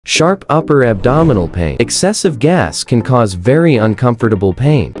Sharp upper abdominal pain. Excessive gas can cause very uncomfortable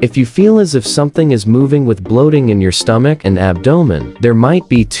pain. If you feel as if something is moving with bloating in your stomach and abdomen, there might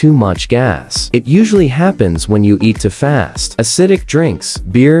be too much gas. It usually happens when you eat too fast. Acidic drinks,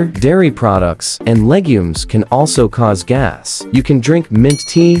 beer, dairy products, and legumes can also cause gas. You can drink mint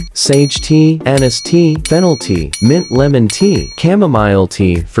tea, sage tea, anise tea, fennel tea, mint lemon tea, chamomile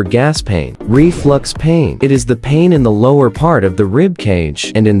tea for gas pain. Reflux pain. It is the pain in the lower part of the rib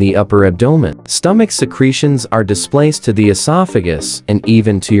cage and in the upper abdomen. Stomach secretions are displaced to the esophagus and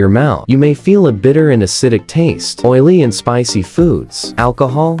even to your mouth. You may feel a bitter and acidic taste. Oily and spicy foods,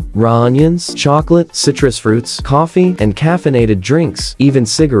 alcohol, raw onions, chocolate, citrus fruits, coffee, and caffeinated drinks, even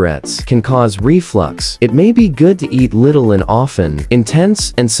cigarettes, can cause reflux. It may be good to eat little and often.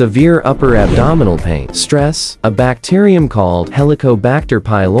 Intense and severe upper abdominal pain. Stress, a bacterium called Helicobacter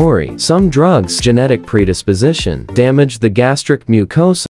pylori. Some drugs, genetic predisposition, damage the gastric mucosa